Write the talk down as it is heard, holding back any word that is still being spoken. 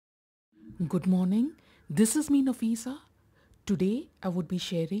Good morning. This is me, Nafisa. Today, I would be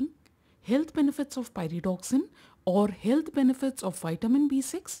sharing health benefits of pyridoxine or health benefits of vitamin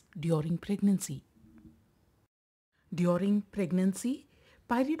B6 during pregnancy. During pregnancy,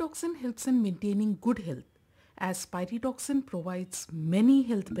 pyridoxine helps in maintaining good health as pyridoxine provides many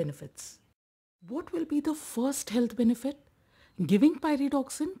health benefits. What will be the first health benefit? Giving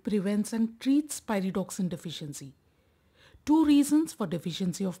pyridoxine prevents and treats pyridoxine deficiency. Two reasons for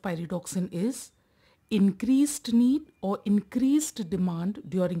deficiency of pyridoxine is increased need or increased demand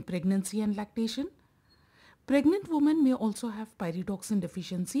during pregnancy and lactation. Pregnant women may also have pyridoxine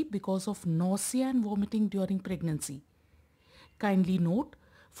deficiency because of nausea and vomiting during pregnancy. Kindly note,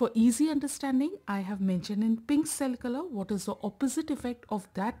 for easy understanding, I have mentioned in pink cell color what is the opposite effect of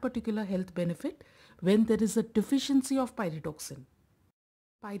that particular health benefit when there is a deficiency of pyridoxine.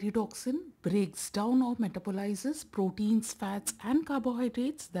 Pyridoxine breaks down or metabolizes proteins, fats and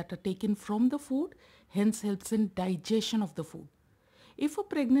carbohydrates that are taken from the food, hence helps in digestion of the food. If a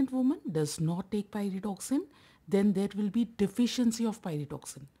pregnant woman does not take pyridoxine, then there will be deficiency of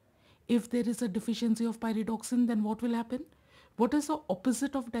pyridoxine. If there is a deficiency of pyridoxine, then what will happen? What is the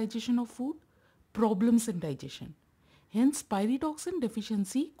opposite of digestion of food? Problems in digestion. Hence, pyridoxine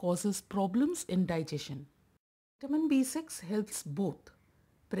deficiency causes problems in digestion. Vitamin B6 helps both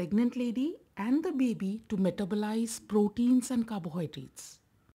pregnant lady and the baby to metabolize proteins and carbohydrates.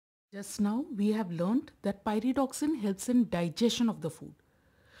 Just now we have learned that pyridoxine helps in digestion of the food.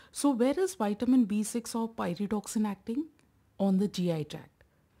 So where is vitamin B6 or pyridoxine acting? On the GI tract.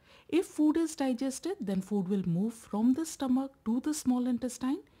 If food is digested, then food will move from the stomach to the small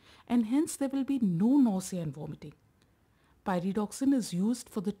intestine and hence there will be no nausea and vomiting. Pyridoxine is used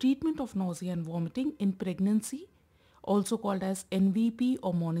for the treatment of nausea and vomiting in pregnancy, also called as NVP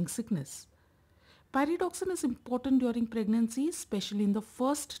or morning sickness. Pyridoxine is important during pregnancy, especially in the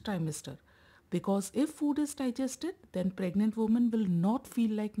first trimester, because if food is digested, then pregnant women will not feel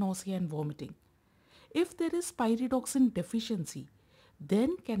like nausea and vomiting. If there is pyridoxine deficiency,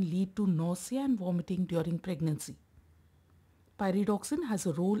 then can lead to nausea and vomiting during pregnancy. Pyridoxine has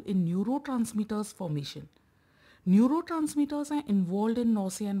a role in neurotransmitters formation. Neurotransmitters are involved in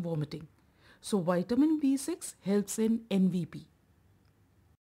nausea and vomiting. So vitamin B6 helps in NVP.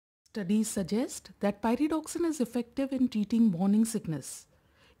 Studies suggest that pyridoxine is effective in treating morning sickness,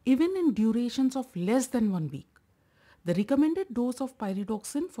 even in durations of less than 1 week. The recommended dose of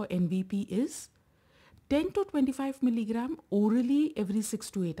pyridoxine for NVP is 10 to 25 mg orally every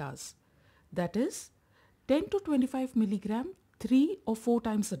 6 to 8 hours. That is 10 to 25 mg 3 or 4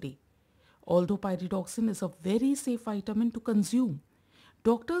 times a day. Although pyridoxine is a very safe vitamin to consume,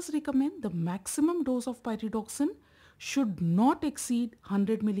 doctors recommend the maximum dose of pyridoxine should not exceed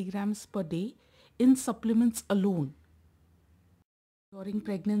 100 milligrams per day in supplements alone. During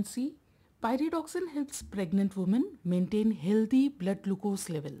pregnancy, pyridoxine helps pregnant women maintain healthy blood glucose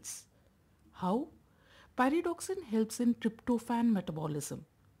levels. How? Pyridoxine helps in tryptophan metabolism.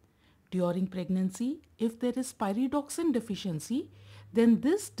 During pregnancy, if there is pyridoxine deficiency, then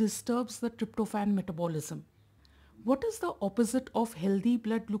this disturbs the tryptophan metabolism. What is the opposite of healthy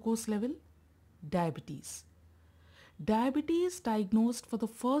blood glucose level? Diabetes. Diabetes diagnosed for the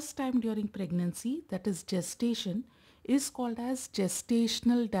first time during pregnancy, that is gestation, is called as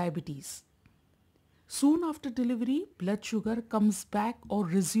gestational diabetes. Soon after delivery, blood sugar comes back or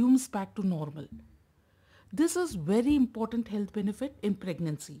resumes back to normal. This is very important health benefit in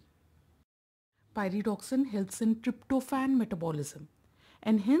pregnancy. Pyridoxine helps in tryptophan metabolism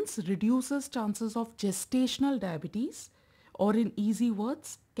and hence reduces chances of gestational diabetes, or in easy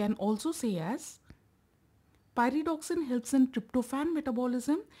words can also say as pyridoxine helps in tryptophan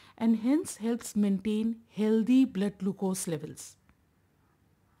metabolism and hence helps maintain healthy blood glucose levels.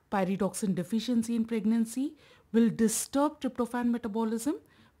 Pyridoxine deficiency in pregnancy will disturb tryptophan metabolism,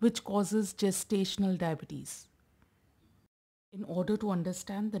 which causes gestational diabetes. In order to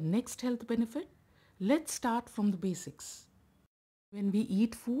understand the next health benefit, let's start from the basics. When we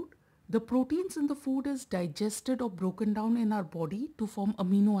eat food, the proteins in the food is digested or broken down in our body to form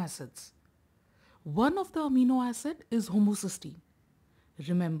amino acids. One of the amino acid is homocysteine.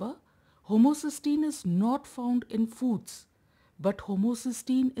 Remember, homocysteine is not found in foods, but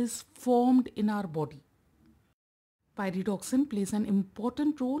homocysteine is formed in our body. Pyridoxine plays an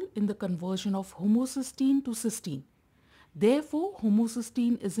important role in the conversion of homocysteine to cysteine. Therefore,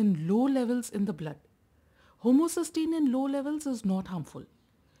 homocysteine is in low levels in the blood. Homocysteine in low levels is not harmful.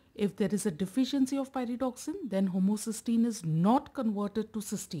 If there is a deficiency of pyridoxine, then homocysteine is not converted to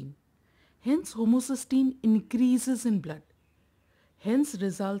cysteine. Hence, homocysteine increases in blood. Hence,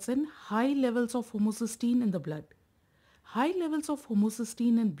 results in high levels of homocysteine in the blood. high levels of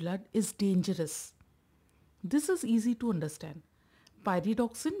homocysteine in blood is dangerous. This is easy to understand.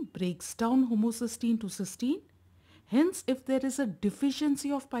 Pyridoxine breaks down homocysteine to cysteine. Hence, if there is a deficiency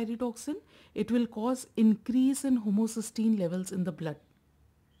of pyridoxine, it will cause increase in homocysteine levels in the blood.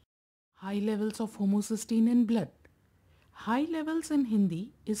 High levels of homocysteine in blood. High levels in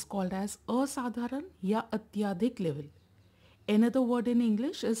Hindi is called as asadharan ya atyadhik level. Another word in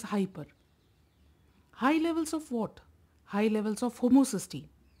English is hyper. High levels of what? High levels of homocysteine.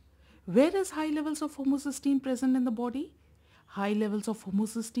 Where is high levels of homocysteine present in the body? High levels of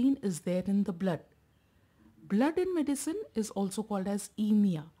homocysteine is there in the blood. Blood in medicine is also called as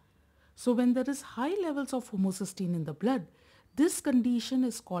emia. So when there is high levels of homocysteine in the blood, this condition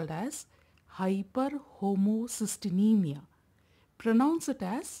is called as hyperhomocysteinemia. Pronounce it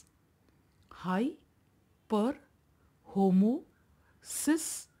as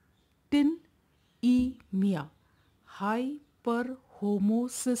hyperhomocysteinemia.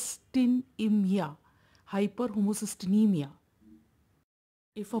 Hyperhomocysteinemia. Hyperhomocysteinemia.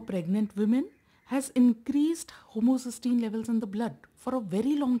 If a pregnant woman has increased homocysteine levels in the blood for a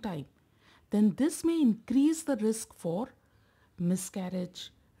very long time, then this may increase the risk for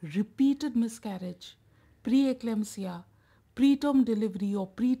miscarriage, repeated miscarriage, preeclampsia, preterm delivery or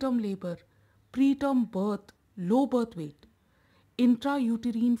preterm labor, preterm birth, low birth weight,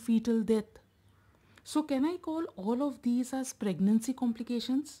 intrauterine fetal death. So can I call all of these as pregnancy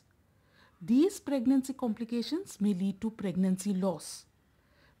complications? These pregnancy complications may lead to pregnancy loss.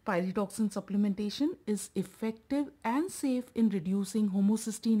 Pyridoxine supplementation is effective and safe in reducing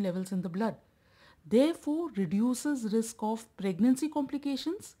homocysteine levels in the blood. Therefore, reduces risk of pregnancy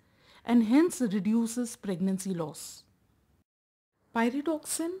complications and hence reduces pregnancy loss.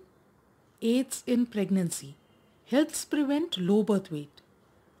 Pyridoxine aids in pregnancy, helps prevent low birth weight.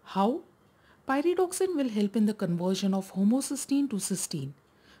 How? Pyridoxine will help in the conversion of homocysteine to cysteine,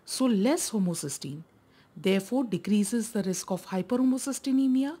 so less homocysteine. Therefore, decreases the risk of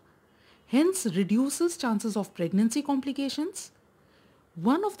hyperhomocysteinemia, hence reduces chances of pregnancy complications.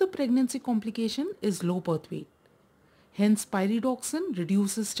 One of the pregnancy complication is low birth weight. Hence, pyridoxine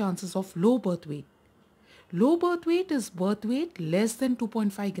reduces chances of low birth weight. Low birth weight is birth weight less than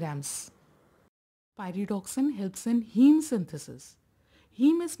 2.5 grams. Pyridoxine helps in heme synthesis.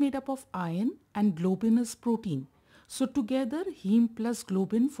 Heme is made up of iron and globin is protein. So together, heme plus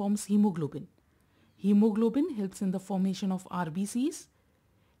globin forms hemoglobin. Hemoglobin helps in the formation of RBCs.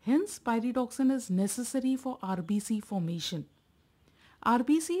 Hence, pyridoxine is necessary for RBC formation.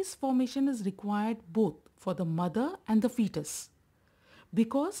 RBCs formation is required both for the mother and the fetus.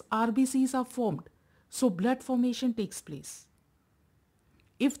 Because RBCs are formed, so blood formation takes place.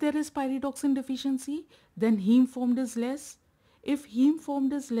 If there is pyridoxine deficiency, then heme formed is less. If heme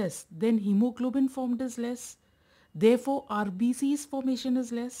formed is less, then hemoglobin formed is less. Therefore, RBCs formation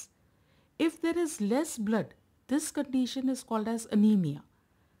is less. If there is less blood, this condition is called as anemia.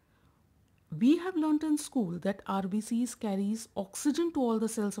 We have learnt in school that RBCs carries oxygen to all the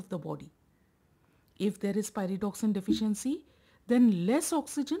cells of the body. If there is pyridoxine deficiency, then less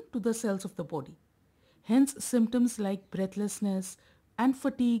oxygen to the cells of the body. Hence, symptoms like breathlessness and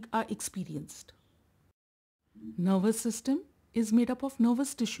fatigue are experienced. Nervous system is made up of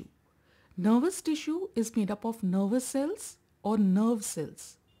nervous tissue. Nervous tissue is made up of nervous cells or nerve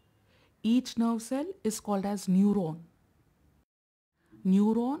cells. Each nerve cell is called as neuron.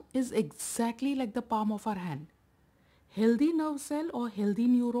 Neuron is exactly like the palm of our hand. Healthy nerve cell or healthy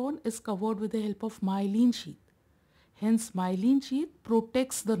neuron is covered with the help of myelin sheath. Hence, myelin sheath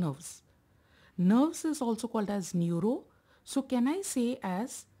protects the nerves. Nerves is also called as neuro. So can I say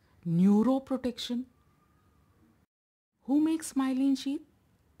as neuroprotection? Who makes myelin sheath?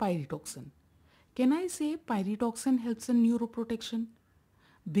 Pyridoxine. Can I say pyridoxine helps in neuroprotection?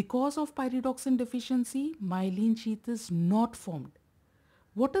 Because of pyridoxine deficiency, myelin sheath is not formed.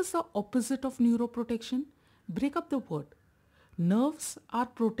 What is the opposite of neuroprotection? Break up the word. Nerves are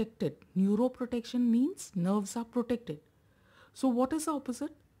protected. Neuroprotection means nerves are protected. So what is the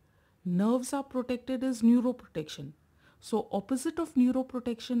opposite? Nerves are protected is neuroprotection. So opposite of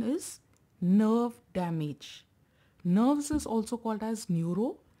neuroprotection is nerve damage. Nerves is also called as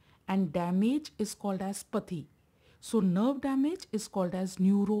neuro and damage is called as pathy. So nerve damage is called as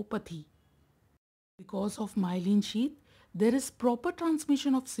neuropathy. Because of myelin sheath, there is proper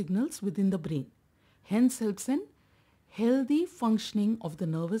transmission of signals within the brain. Hence helps in healthy functioning of the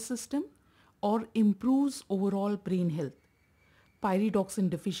nervous system or improves overall brain health. Pyridoxine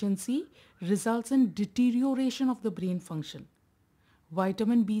deficiency results in deterioration of the brain function.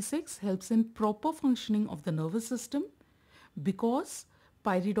 Vitamin B6 helps in proper functioning of the nervous system because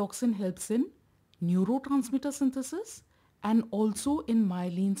pyridoxine helps in neurotransmitter synthesis and also in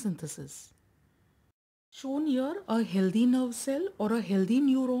myelin synthesis. Shown here a healthy nerve cell or a healthy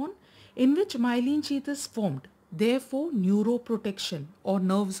neuron in which myelin sheath is formed. Therefore, neuroprotection or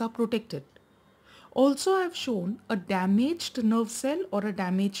nerves are protected. Also, I have shown a damaged nerve cell or a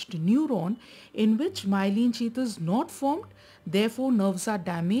damaged neuron in which myelin sheath is not formed. Therefore, nerves are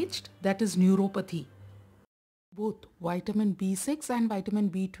damaged, that is neuropathy. Both vitamin B6 and vitamin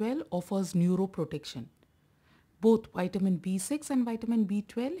B12 offers neuroprotection. Both vitamin B6 and vitamin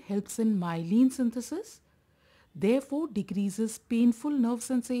B12 helps in myelin synthesis, therefore decreases painful nerve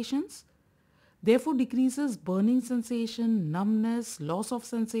sensations, therefore decreases burning sensation, numbness, loss of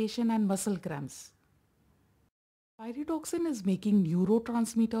sensation and muscle cramps. Pyridoxine is making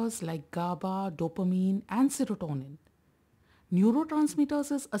neurotransmitters like GABA, dopamine and serotonin.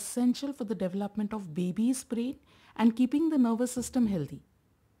 Neurotransmitters is essential for the development of baby's brain and keeping the nervous system healthy.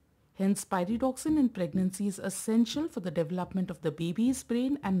 Hence, pyridoxine in pregnancy is essential for the development of the baby's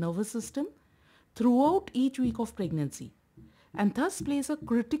brain and nervous system throughout each week of pregnancy and thus plays a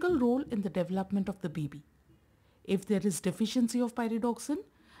critical role in the development of the baby. If there is deficiency of pyridoxine,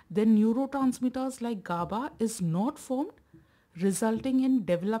 then neurotransmitters like GABA is not formed, resulting in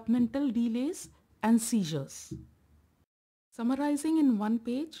developmental delays and seizures. Summarizing in one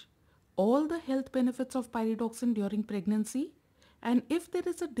page, all the health benefits of pyridoxine during pregnancy, and if there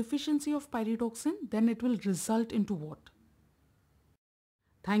is a deficiency of pyridoxine, then it will result into what?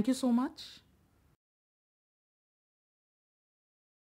 Thank you so much.